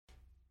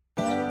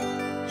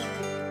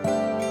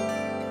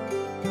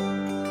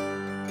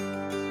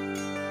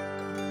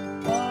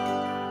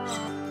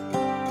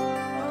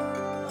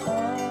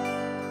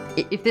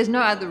if there's no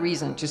other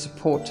reason to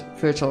support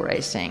virtual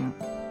racing,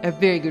 a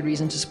very good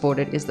reason to support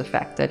it is the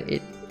fact that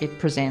it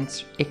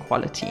presents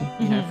equality,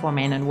 you know, for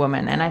men and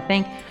women. And I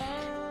think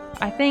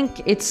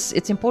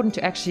it's important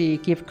to actually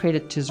give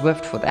credit to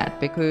Zwift for that,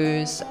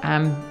 because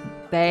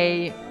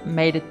they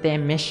made it their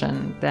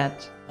mission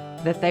that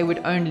they would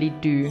only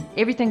do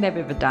everything they've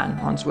ever done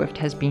on Zwift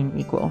has been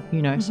equal,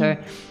 you know. So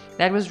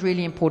that was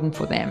really important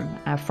for them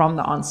from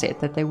the onset,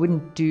 that they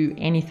wouldn't do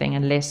anything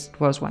unless it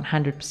was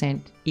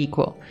 100%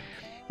 equal.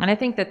 And I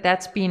think that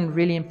that's been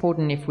really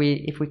important if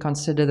we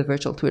consider the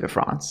virtual Tour de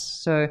France.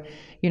 So,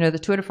 you know, the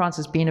Tour de France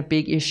has been a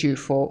big issue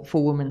for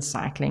women's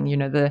cycling. You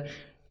know,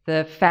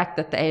 the fact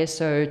that the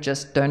ASO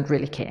just don't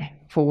really care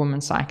for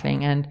women's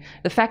cycling, and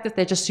the fact that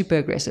they're just super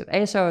aggressive.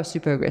 ASO are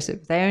super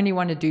aggressive. They only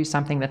want to do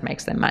something that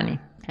makes them money.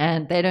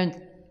 And they don't,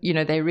 you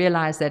know, they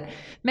realize that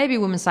maybe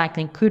women's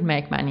cycling could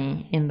make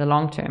money in the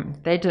long term.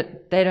 They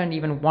don't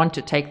even want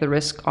to take the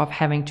risk of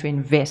having to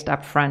invest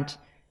up front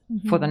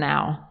for the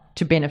now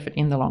to benefit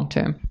in the long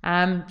term.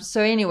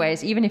 So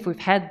anyways, even if we've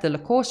had the Le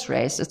Course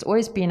race, it's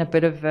always been a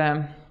bit of,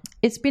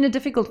 it's been a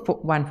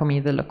difficult one for me,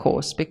 the Le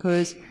Course,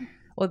 because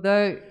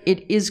although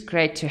it is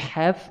great to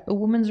have a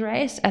women's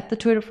race at the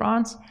Tour de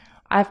France,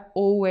 I've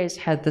always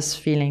had this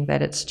feeling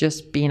that it's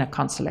just been a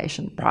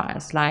consolation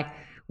prize. Like,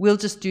 we'll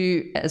just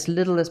do as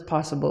little as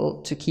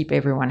possible to keep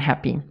everyone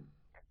happy.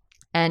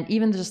 And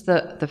even just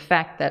the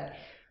fact that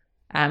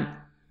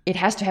it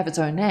has to have its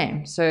own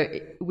name. So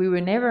we were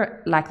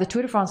never, like, the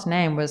Tour de France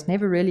name was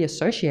never really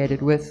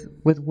associated with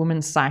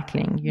women's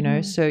cycling, you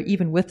know. So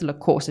even with Le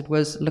Course, it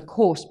was Le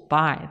Course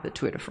by the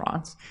Tour de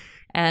France.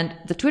 And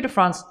the Tour de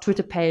France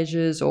Twitter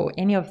pages or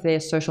any of their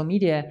social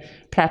media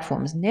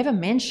platforms never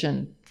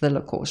mentioned the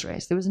Le Course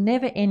race. There was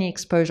never any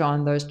exposure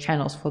on those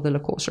channels for the Le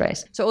Course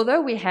race. So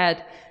although we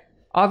had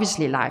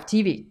obviously live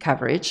TV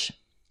coverage,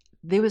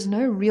 there was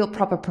no real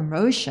proper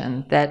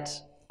promotion that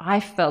I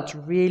felt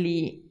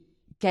really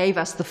gave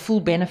us the full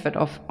benefit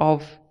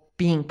of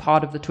being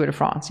part of the Tour de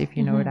France, if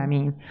you know what I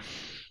mean.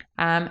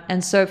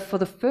 And so for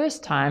the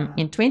first time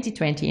in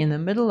 2020, in the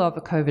middle of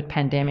a COVID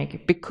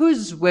pandemic,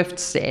 because Zwift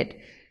said,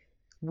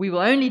 we will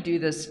only do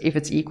this if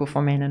it's equal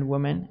for men and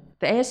women,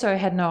 the ASO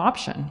had no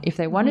option. If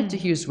they wanted to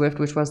use Zwift,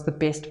 which was the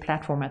best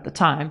platform at the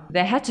time,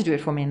 they had to do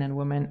it for men and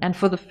women. And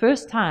for the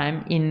first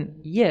time in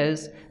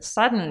years,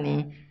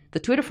 suddenly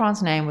the Tour de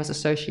France name was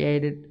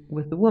associated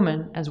with the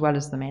women as well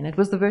as the men. It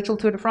was the virtual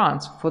Tour de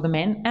France for the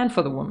men and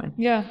for the women.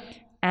 Yeah.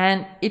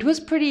 And it was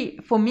pretty,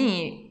 for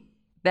me,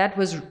 it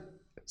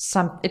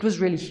was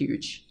really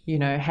huge, you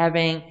know,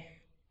 having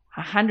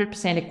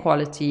 100%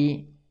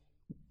 equality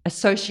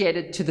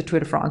associated to the Tour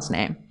de France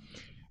name.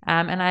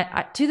 And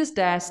I to this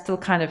day, I still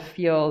kind of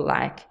feel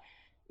like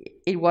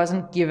it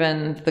wasn't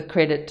given the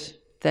credit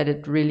that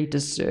it really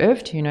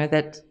deserved, you know,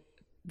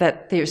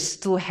 that there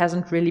still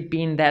hasn't really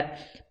been that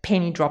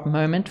penny drop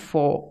moment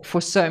for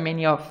so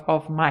many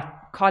of my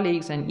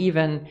colleagues and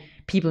even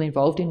people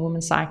involved in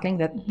women's cycling,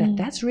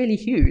 that's really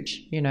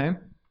huge, you know.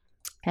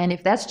 And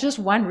if that's just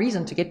one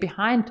reason to get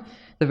behind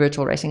the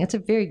virtual racing, it's a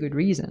very good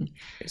reason.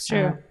 It's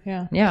true.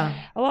 Yeah.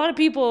 A lot of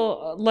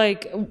people,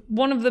 like,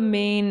 one of the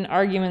main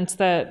arguments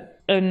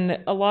and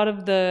a lot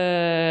of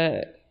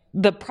the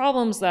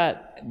problems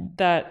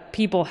that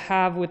people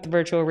have with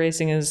virtual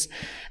racing is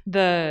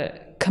the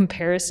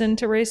comparison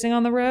to racing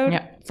on the road.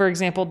 Yeah. For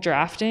example,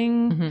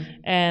 drafting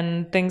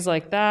and things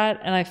like that.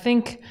 And I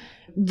think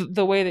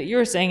the way that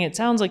you're saying it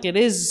sounds like it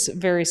is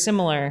very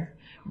similar,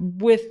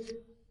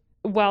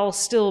 while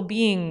still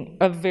being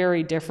a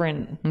very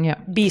different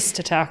beast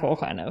to tackle,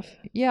 kind of.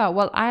 Yeah,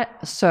 well,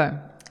 so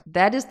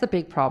that is the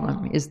big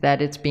problem, is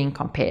that it's being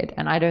compared,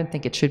 and I don't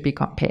think it should be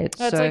compared.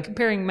 That's like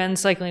comparing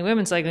men's cycling,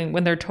 women's cycling,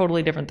 when they're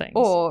totally different things.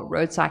 Or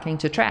road cycling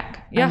to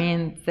track. Yeah. I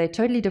mean, they're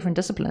totally different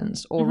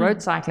disciplines. Or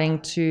road cycling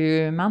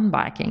to mountain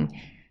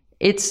biking.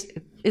 It's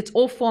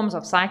all forms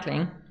of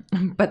cycling,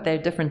 but they're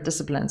different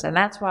disciplines. And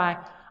that's why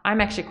I'm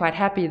actually quite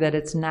happy that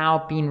it's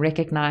now been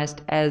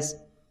recognized as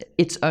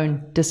its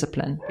own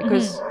discipline,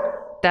 because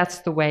that's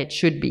the way it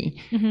should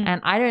be. And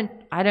I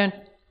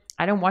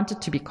don't want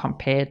it to be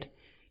compared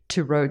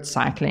to road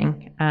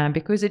cycling,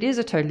 because it is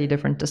a totally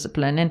different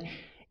discipline. And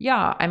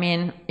yeah, I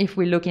mean, if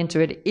we look into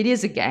it, it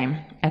is a game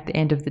at the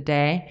end of the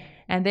day,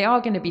 and there are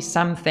going to be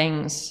some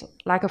things,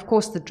 like, of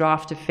course, the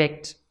draft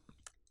effect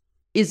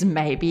is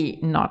maybe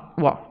not,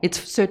 well, it's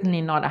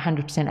certainly not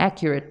 100%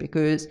 accurate,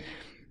 because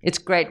it's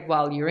great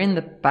while you're in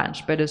the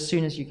bunch, but as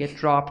soon as you get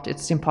dropped,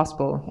 it's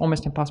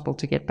almost impossible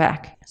to get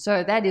back.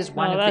 So that is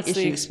one of the issues. That's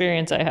the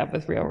experience I have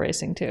with real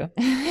racing too.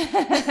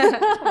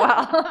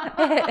 Well,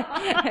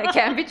 it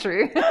can be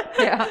true.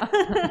 Yeah.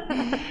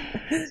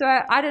 So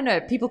I don't know.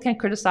 People can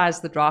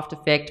criticize the draft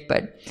effect,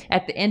 but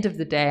at the end of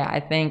the day,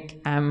 I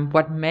think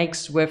what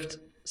makes Zwift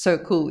so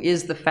cool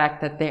is the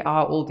fact that there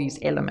are all these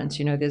elements.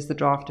 You know, there's the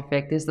draft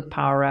effect, there's the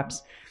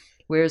power-ups,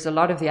 whereas a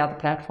lot of the other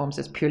platforms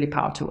is purely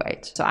power to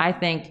weight. So I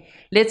think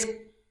let's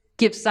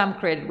give some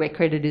credit where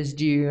credit is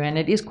due, and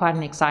it is quite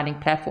an exciting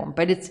platform,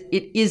 but it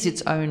is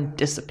its own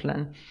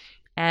discipline.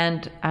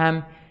 And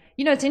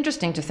you know, it's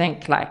interesting to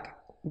think, like,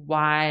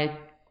 why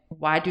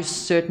why do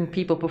certain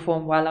people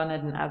perform well on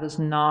it and others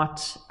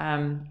not?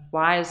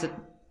 Why is it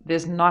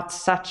there's not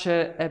such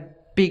a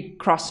big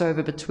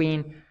crossover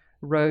between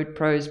road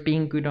pros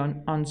being good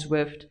on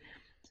Zwift?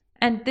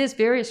 And there's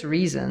various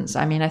reasons.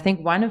 I mean, I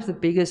think one of the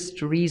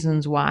biggest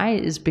reasons why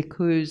is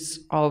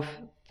because of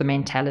the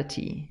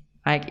mentality.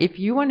 Like, if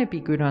you want to be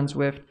good on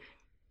Zwift,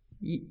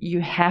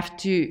 you have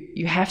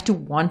to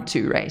want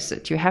to race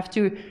it. You have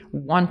to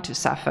want to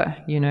suffer,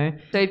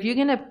 So if you're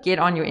going to get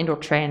on your indoor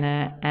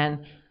trainer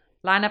and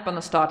line up on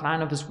the start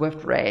line of a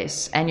Zwift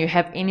race and you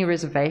have any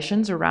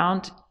reservations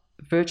around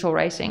virtual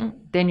racing,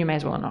 then you may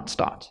as well not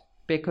start,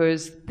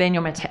 because then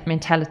your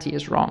mentality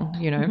is wrong,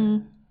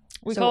 Mm-hmm.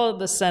 We call it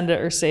the send it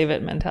or save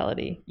it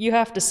mentality. You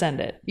have to send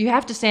it. You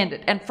have to send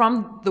it. And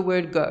from the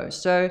word go.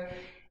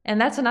 And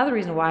that's another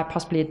reason why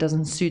possibly it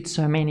doesn't suit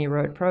so many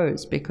road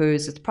pros,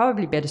 because it's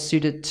probably better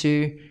suited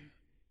to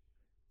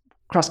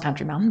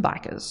cross-country mountain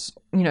bikers,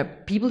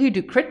 people who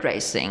do crit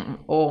racing,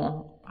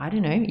 or I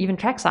don't know, even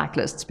track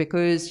cyclists,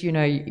 because,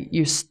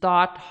 you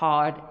start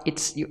hard.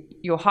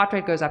 Your heart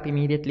rate goes up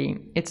immediately.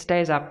 It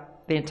stays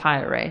up the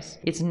entire race.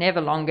 It's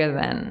never longer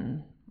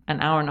than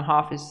an hour and a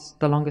half is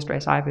the longest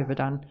race I've ever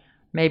done.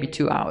 Maybe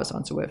 2 hours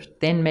on Zwift.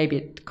 Then maybe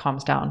it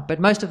calms down. But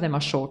most of them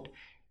are short.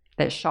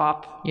 They're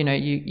sharp.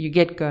 You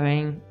get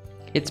going.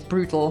 It's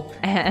brutal.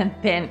 And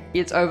then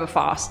it's over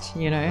fast,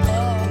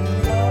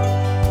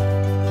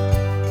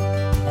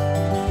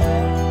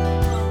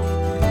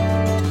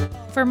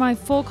 For my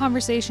full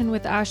conversation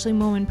with Ashley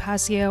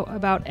Moolman-Pasio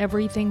about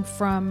everything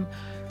from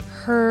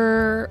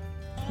her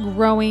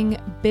growing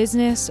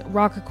business,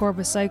 Rocket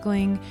Corba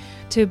Cycling,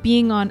 to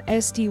being on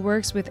SD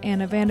Works with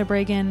Anna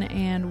Vanderbregen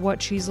and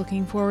what she's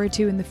looking forward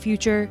to in the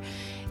future,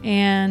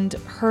 and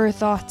her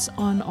thoughts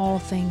on all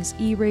things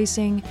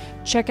e-racing,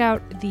 check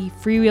out the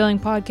Freewheeling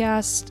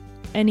Podcast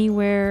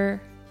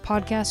anywhere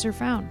podcasts are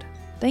found.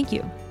 Thank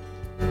you.